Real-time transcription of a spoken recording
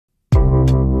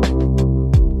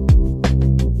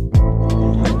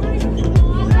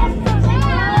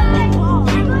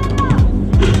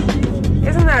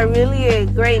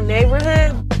great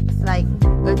neighborhood. Like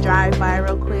a drive-by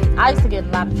real quick. I used to get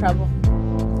in a lot of trouble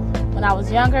when I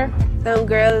was younger. Some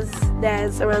girls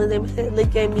that's around the neighborhood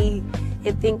look at me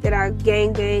and think that I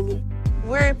gang.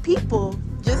 We're people.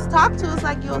 Just talk to us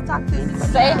like you'll talk to anybody.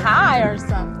 Say hi or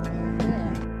something.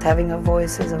 Yeah. Having a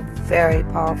voice is a very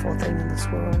powerful thing in this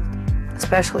world,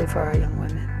 especially for our young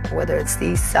women. Whether it's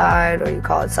the East Side or you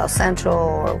call it South Central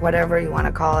or whatever you want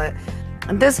to call it,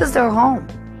 and this is their home.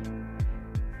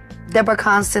 Deborah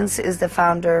Constance is the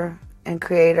founder and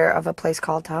creator of A Place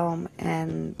Called Home,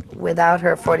 and without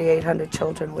her, 4,800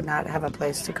 children would not have a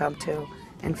place to come to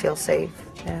and feel safe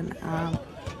and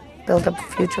build a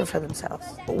future for themselves.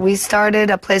 We started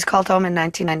A Place Called Home in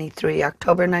 1993,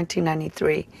 October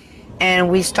 1993, and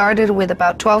we started with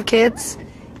about 12 kids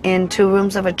in 2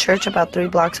 rooms of a church about 3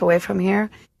 blocks away from here.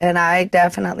 And I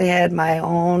definitely had my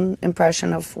own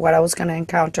impression of what I was going to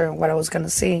encounter and what I was going to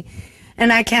see.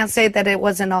 And I can't say that it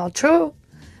wasn't all true,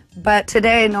 but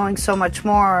today, knowing so much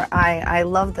more, I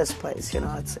love this place. You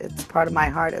know, it's part of my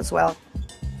heart as well.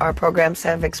 Our programs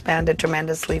have expanded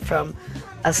tremendously from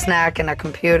a snack and a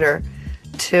computer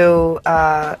to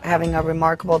having a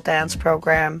remarkable dance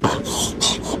program.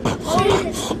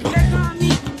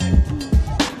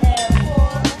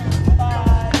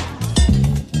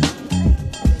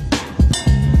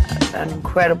 An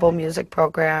incredible music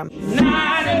program.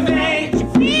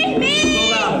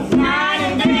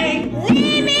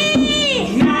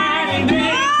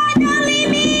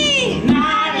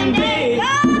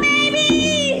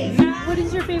 What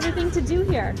is your favorite thing to do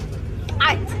here?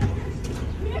 Art.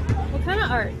 What kind of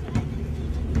art?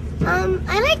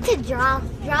 I like to draw.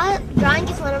 Drawing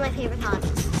is one of my favorite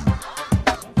hobbies.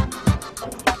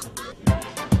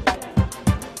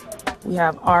 We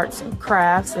have arts and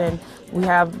crafts, and we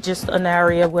have just an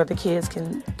area where the kids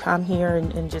can come here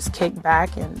and just kick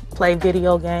back and play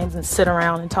video games and sit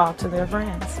around and talk to their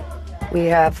friends. We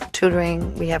have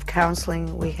tutoring, we have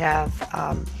counseling, we have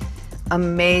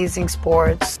amazing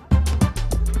sports.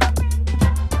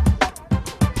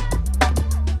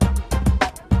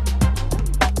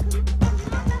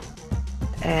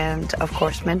 And of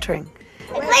course, mentoring.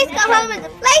 The Place Called Home is the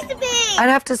place to be! I'd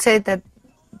have to say that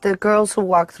the girls who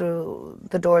walk through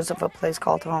the doors of A Place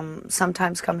Called Home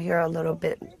sometimes come here a little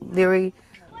bit leery,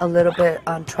 a little bit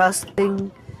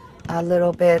untrusting, a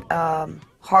little bit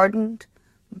hardened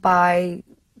by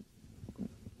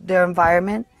their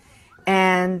environment,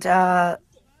 and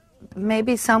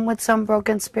maybe some with some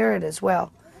broken spirit as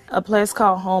well. A Place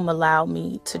Called Home allowed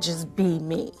me to just be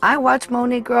me. I watched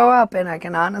Monique grow up, and I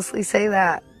can honestly say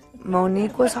that.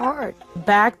 Monique was hard.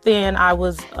 Back then, I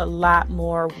was a lot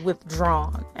more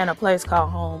withdrawn, and A Place Called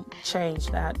Home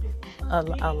changed that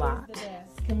a lot. Yes.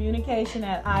 Communication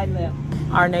at eye level.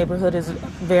 Our neighborhood is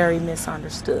very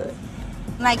misunderstood.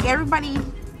 Like everybody,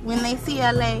 when they see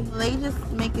LA, they just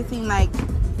make it seem like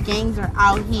gangs are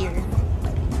out here.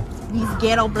 These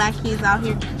ghetto black kids out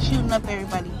here shooting up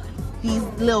everybody. These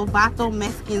little vato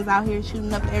Mexicans out here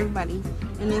shooting up everybody.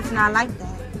 And it's not like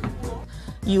that.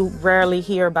 You rarely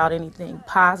hear about anything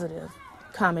positive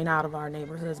coming out of our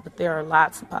neighborhoods, but there are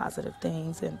lots of positive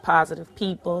things and positive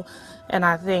people, and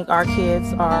I think our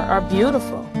kids are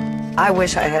beautiful. I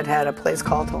wish I had had A Place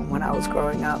Called Home when I was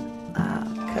growing up,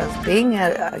 because being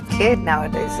a kid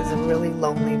nowadays is a really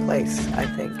lonely place, I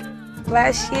think.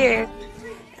 Last year,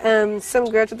 some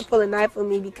girl tried to pull a knife on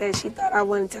me because she thought I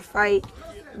wanted to fight,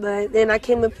 but then I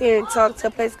came up here and talked to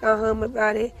A Place Called Home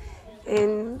about it.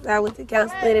 And I went to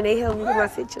counseling and they helped me with my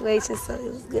situation, so it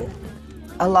was good.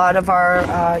 A lot of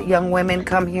our young women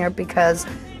come here because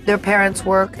their parents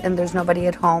work and there's nobody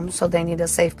at home, so they need a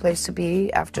safe place to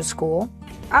be after school.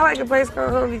 I like A Place Called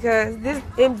Home because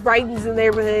it brightens the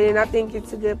neighborhood, and I think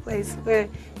it's a good place for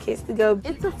kids to go.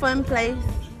 It's a fun place,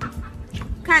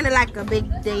 kind of like a big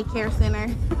daycare center.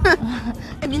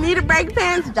 If you need a break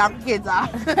pants, drop the kids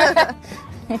off.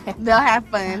 They'll have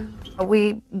fun.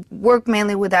 We work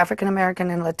mainly with African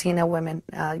American and Latina women,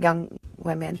 young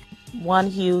women. One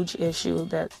huge issue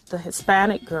that the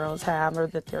Hispanic girls have are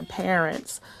that their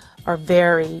parents are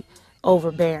very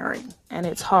overbearing, and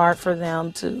it's hard for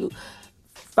them to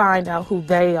find out who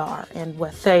they are and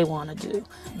what they want to do.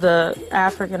 The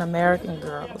African American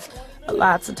girls,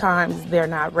 lots of times they're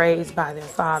not raised by their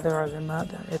father or their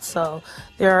mother. So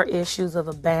there are issues of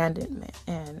abandonment,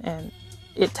 and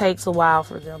it takes a while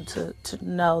for them to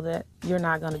know that you're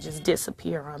not going to just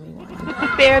disappear on me one day.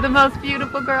 They're the most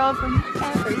beautiful girls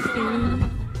I've ever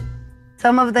seen.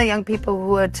 Some of the young people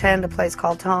who attend A Place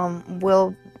Called Home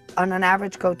will, on an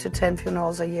average, go to 10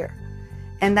 funerals a year.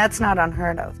 And that's not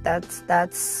unheard of.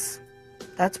 That's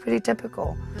pretty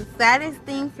typical. The saddest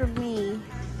thing for me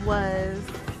was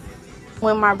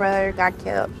when my brother got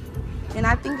killed. And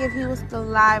I think if he was still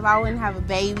alive, I wouldn't have a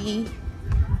baby.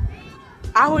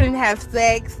 I wouldn't have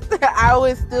sex. I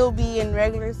would still be in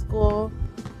regular school.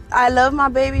 I love my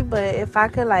baby, but if I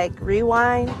could like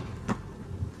rewind,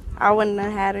 I wouldn't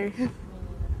have had her.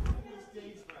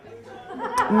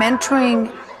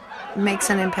 Mentoring makes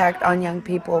an impact on young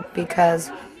people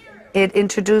because it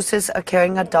introduces a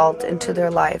caring adult into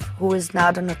their life who is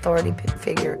not an authority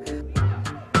figure.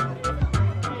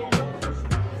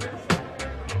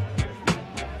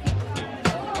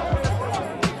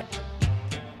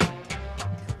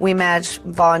 We match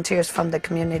volunteers from the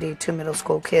community to middle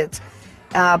school kids,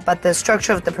 but the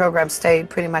structure of the program stayed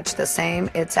pretty much the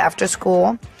same. It's after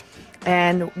school,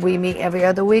 and we meet every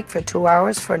other week for 2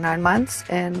 hours for 9 months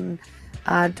and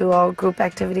do all group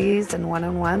activities and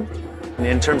one-on-one.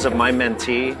 In terms of my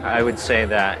mentee, I would say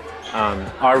that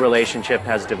our relationship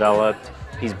has developed.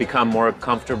 He's become more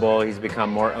comfortable, he's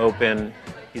become more open,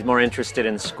 he's more interested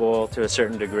in school to a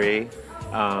certain degree.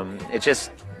 It's just,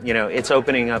 you know, it's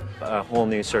opening up a whole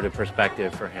new sort of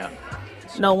perspective for him.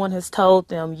 No one has told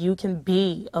them you can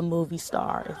be a movie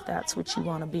star if that's what you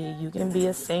want to be. You can be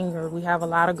a singer. We have a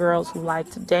lot of girls who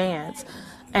like to dance,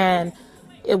 and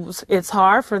it's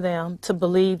hard for them to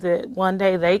believe that one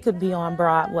day they could be on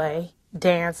Broadway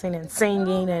dancing and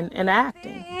singing and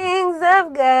acting. Things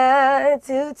I've got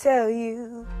to tell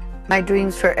you. My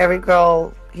dreams for every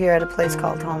girl here at a place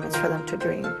called home is for them to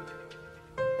dream.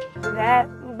 That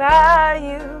by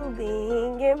you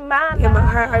being in my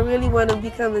heart, I really want to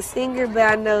become a singer, but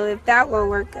I know if that won't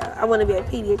work out, I want to be a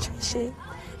pediatrician,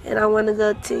 and I want to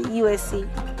go to USC.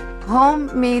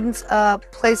 Home means a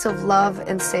place of love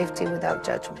and safety without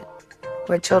judgment,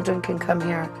 where children can come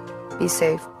here, be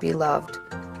safe, be loved,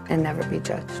 and never be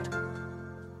judged.